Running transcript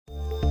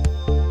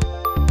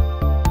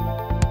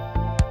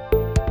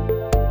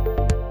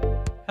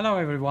Hello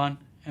everyone,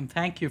 and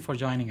thank you for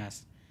joining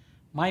us.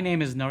 My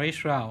name is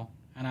Naresh Rao,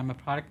 and I'm a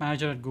product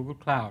manager at Google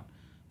Cloud,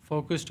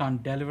 focused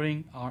on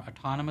delivering our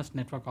autonomous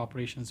network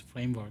operations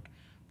framework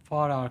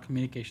for our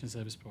communication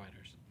service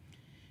providers.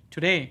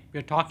 Today,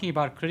 we're talking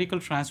about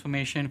critical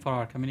transformation for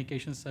our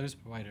communication service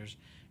providers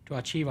to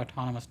achieve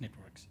autonomous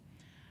networks.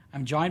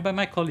 I'm joined by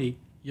my colleague,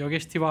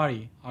 Yogesh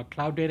Tewari, our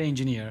cloud data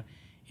engineer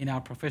in our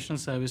professional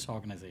service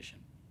organization.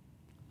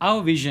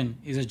 Our vision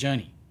is a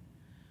journey.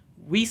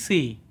 We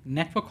see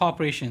network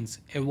operations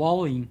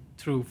evolving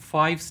through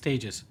 5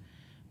 stages,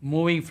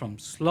 moving from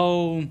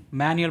slow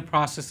manual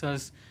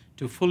processes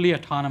to fully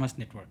autonomous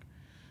network.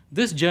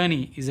 This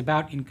journey is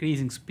about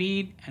increasing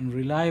speed and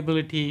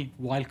reliability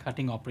while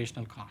cutting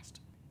operational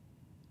cost.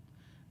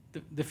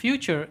 The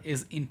future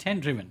is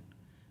intent-driven.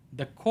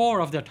 The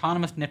core of the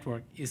autonomous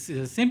network is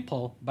a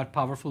simple but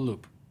powerful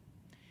loop.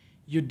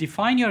 You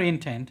define your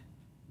intent,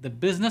 the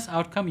business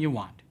outcome you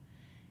want.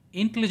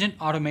 Intelligent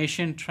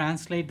automation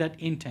translates that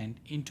intent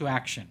into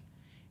action.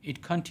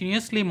 It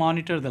continuously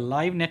monitors the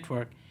live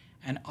network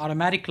and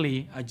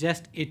automatically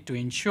adjusts it to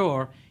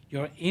ensure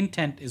your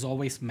intent is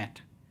always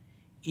met.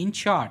 In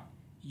short,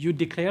 you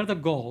declare the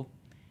goal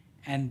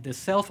and the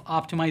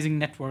self-optimizing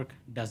network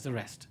does the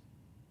rest.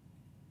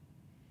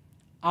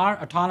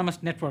 Our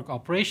autonomous network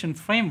operation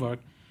framework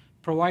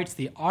provides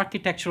the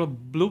architectural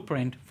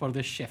blueprint for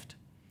this shift.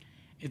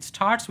 It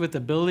starts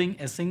with building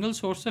a single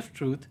source of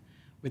truth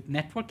with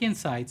network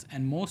insights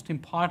and, most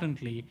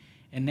importantly,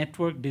 a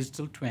network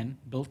digital twin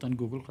built on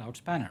Google Cloud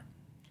Spanner.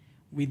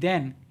 We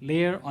then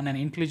layer on an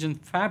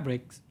intelligent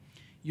fabric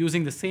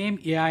using the same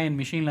AI and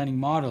machine learning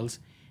models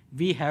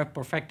we have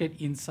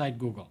perfected inside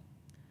Google.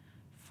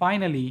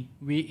 Finally,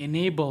 we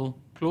enable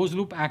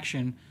closed-loop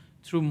action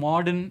through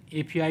modern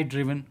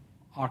API-driven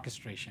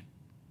orchestration.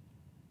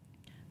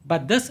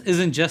 But this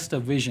isn't just a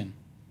vision.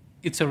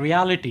 It's a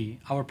reality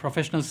our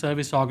professional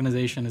service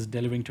organization is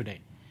delivering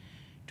today.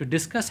 To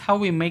discuss how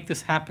we make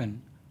this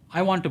happen,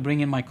 I want to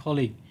bring in my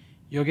colleague,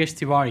 Yogesh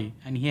Tewari,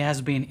 and he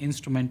has been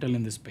instrumental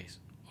in this space.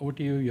 Over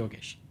to you,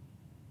 Yogesh.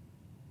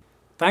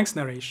 Thanks,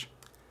 Naresh.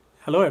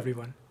 Hello,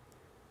 everyone.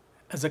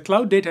 As a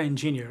cloud data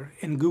engineer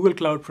in Google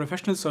Cloud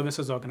Professional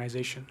Services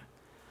Organization,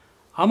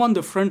 I'm on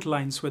the front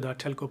lines with our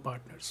telco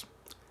partners.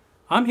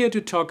 I'm here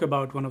to talk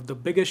about one of the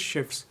biggest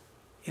shifts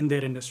in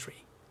their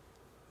industry,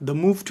 the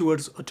move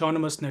towards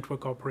autonomous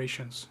network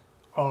operations,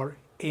 or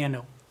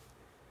ANO.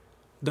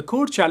 The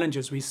core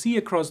challenges we see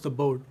across the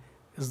board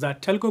is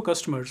that telco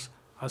customers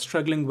are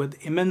struggling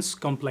with immense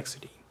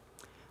complexity.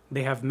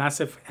 They have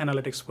massive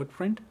analytics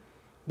footprint,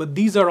 but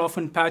these are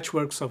often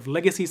patchworks of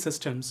legacy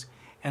systems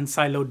and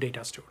siloed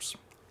data stores.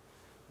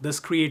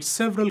 This creates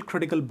several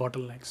critical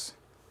bottlenecks.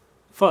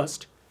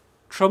 First,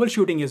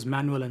 troubleshooting is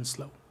manual and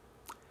slow.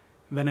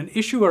 When an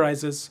issue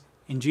arises,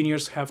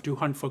 engineers have to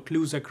hunt for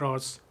clues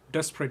across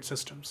disparate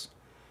systems.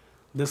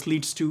 This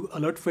leads to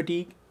alert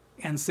fatigue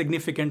and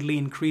significantly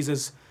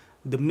increases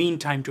the mean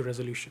time to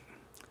resolution.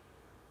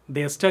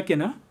 They are stuck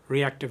in a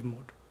reactive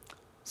mode.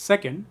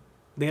 Second,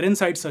 their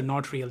insights are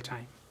not real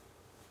time.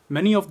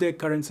 Many of their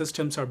current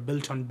systems are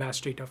built on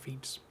batch data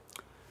feeds.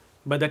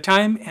 By the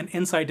time an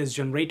insight is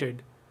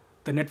generated,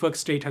 the network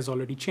state has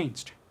already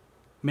changed,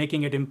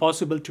 making it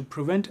impossible to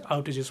prevent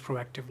outages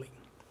proactively.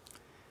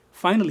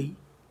 Finally,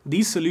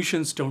 these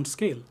solutions don't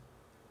scale.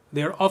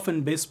 They are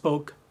often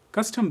bespoke,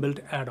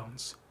 custom-built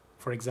add-ons.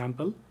 For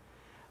example,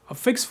 a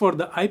fix for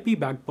the IP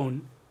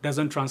backbone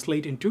doesn't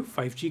translate into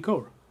 5G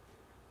core.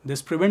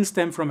 This prevents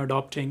them from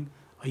adopting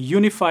a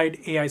unified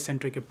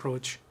AI-centric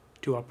approach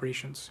to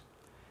operations.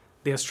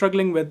 They are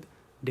struggling with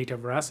data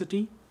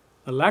veracity,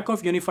 a lack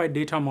of unified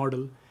data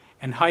model,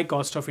 and high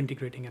cost of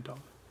integrating it all.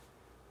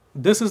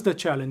 This is the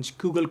challenge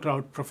Google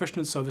Cloud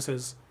Professional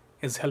Services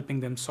is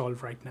helping them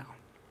solve right now.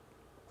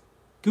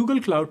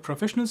 Google Cloud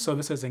Professional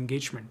Services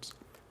engagements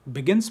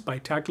begins by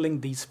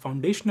tackling these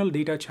foundational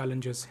data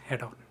challenges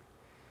head-on.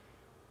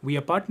 We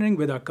are partnering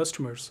with our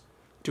customers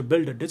to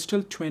build a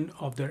digital twin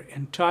of their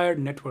entire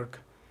network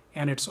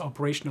and its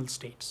operational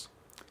states.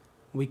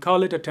 We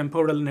call it a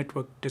temporal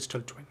network digital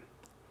twin,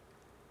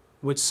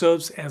 which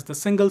serves as the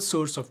single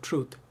source of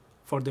truth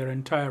for their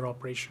entire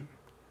operation.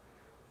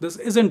 This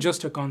isn't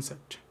just a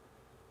concept.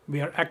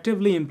 We are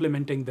actively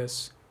implementing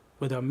this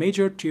with a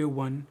major Tier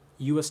 1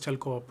 US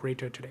telco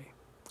operator today.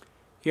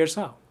 Here's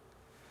how.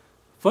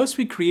 First,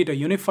 we create a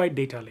unified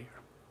data layer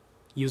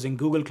using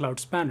Google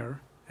Cloud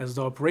Spanner as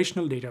the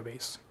operational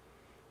database.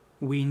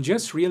 We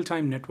ingest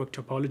real-time network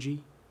topology,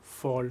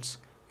 faults,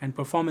 and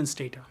performance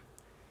data.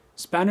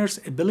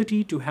 Spanner's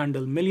ability to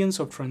handle millions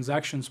of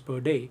transactions per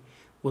day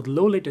with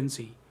low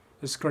latency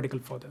is critical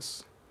for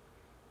this.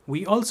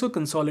 We also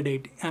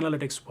consolidate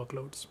analytics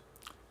workloads.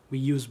 We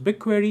use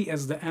BigQuery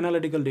as the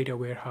analytical data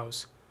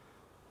warehouse.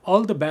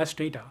 All the batch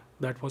data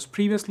that was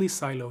previously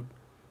siloed,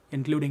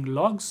 including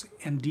logs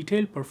and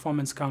detailed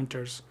performance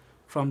counters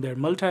from their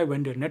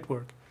multi-vendor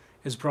network,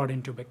 is brought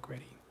into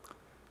BigQuery.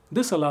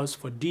 This allows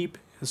for deep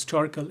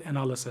historical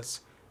analysis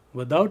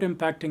without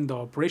impacting the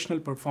operational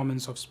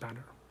performance of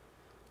Spanner.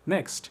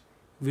 Next,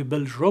 we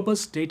build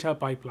robust data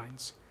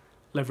pipelines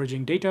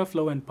leveraging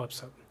Dataflow and Pub.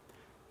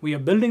 We are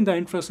building the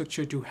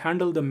infrastructure to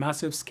handle the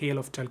massive scale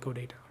of telco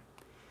data,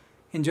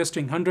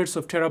 ingesting hundreds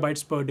of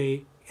terabytes per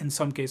day in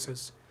some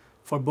cases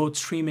for both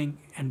streaming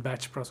and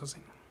batch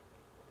processing.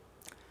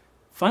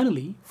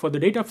 Finally, for the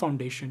data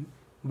foundation,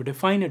 we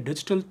define a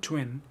digital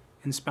twin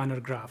in spanner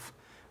graph,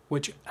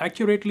 which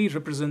accurately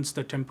represents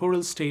the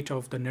temporal state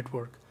of the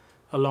network,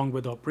 along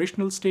with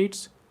operational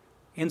states,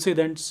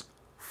 incidents,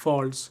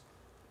 faults,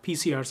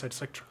 PCRs,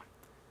 etc.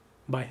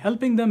 By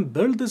helping them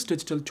build this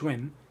digital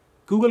twin,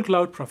 Google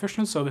Cloud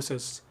Professional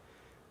Services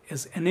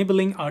is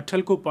enabling our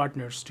telco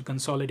partners to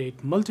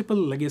consolidate multiple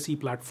legacy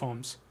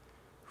platforms,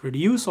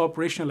 reduce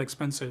operational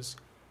expenses,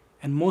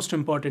 and most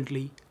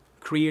importantly,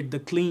 create the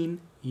clean,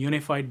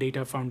 unified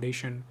data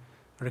foundation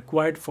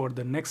required for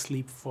the next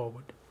leap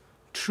forward,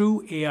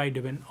 true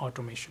AI-driven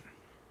automation.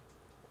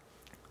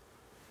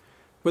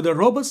 With a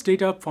robust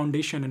data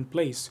foundation in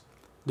place,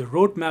 the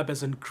roadmap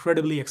is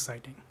incredibly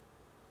exciting.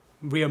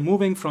 We are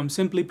moving from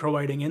simply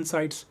providing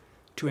insights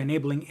to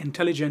enabling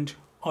intelligent,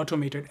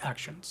 automated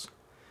actions.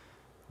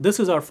 This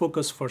is our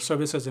focus for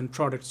services and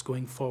products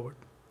going forward.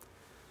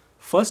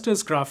 First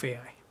is Graph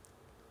AI.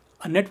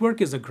 A network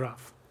is a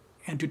graph,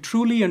 and to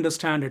truly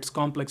understand its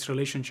complex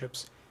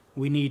relationships,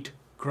 we need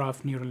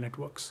graph neural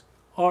networks,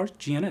 or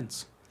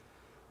GNNs.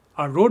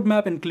 Our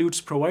roadmap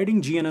includes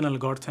providing GNN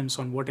algorithms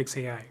on 𝗦𝗏𝗃𝗃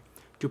AI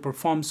to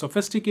perform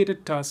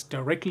sophisticated tasks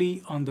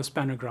directly on the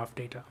spanner graph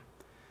data.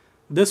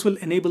 This will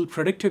enable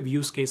predictive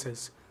use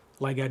cases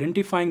like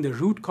identifying the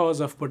root cause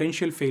of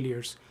potential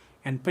failures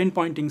and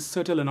pinpointing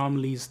subtle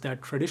anomalies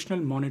that traditional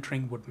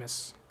monitoring would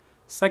miss.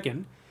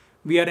 Second,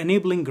 we are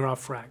enabling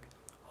graph RAG,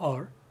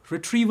 or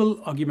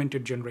retrieval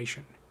augmented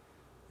generation.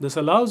 This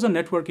allows a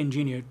network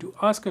engineer to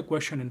ask a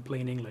question in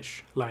plain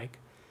English, like,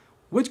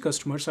 which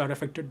customers are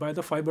affected by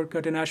the fiber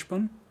cut in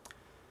Ashburn?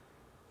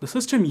 The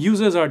system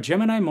uses our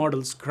Gemini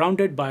models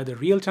grounded by the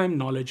real-time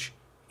knowledge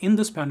in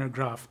the spanner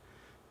graph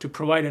to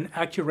provide an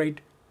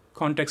accurate,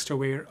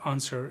 context-aware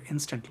answer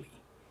instantly.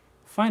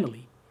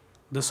 Finally,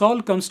 this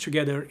all comes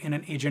together in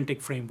an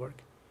agentic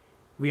framework.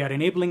 We are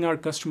enabling our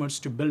customers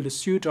to build a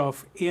suite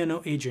of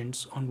ANO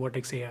agents on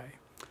𝗦𝗃𝗃𝗃 AI.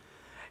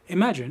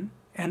 Imagine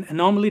an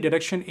anomaly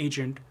detection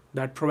agent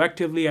that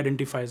proactively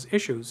identifies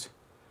issues,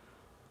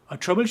 a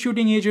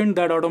troubleshooting agent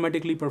that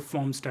automatically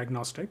performs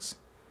diagnostics,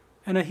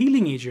 and a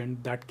healing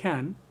agent that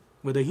can,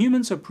 with a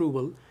human's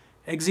approval,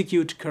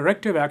 execute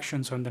corrective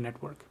actions on the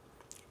network,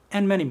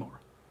 and many more.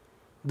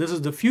 This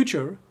is the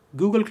future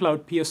Google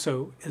Cloud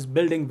PSO is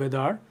building with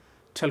our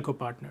telco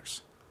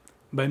partners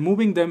by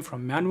moving them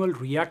from manual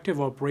reactive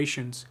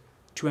operations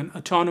to an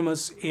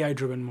autonomous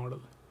AI-driven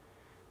model.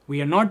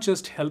 We are not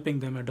just helping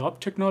them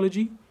adopt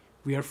technology,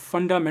 we are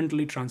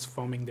fundamentally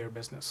transforming their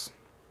business.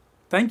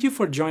 Thank you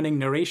for joining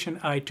Naresh and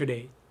I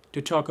today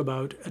to talk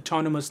about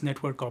autonomous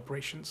network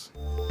operations.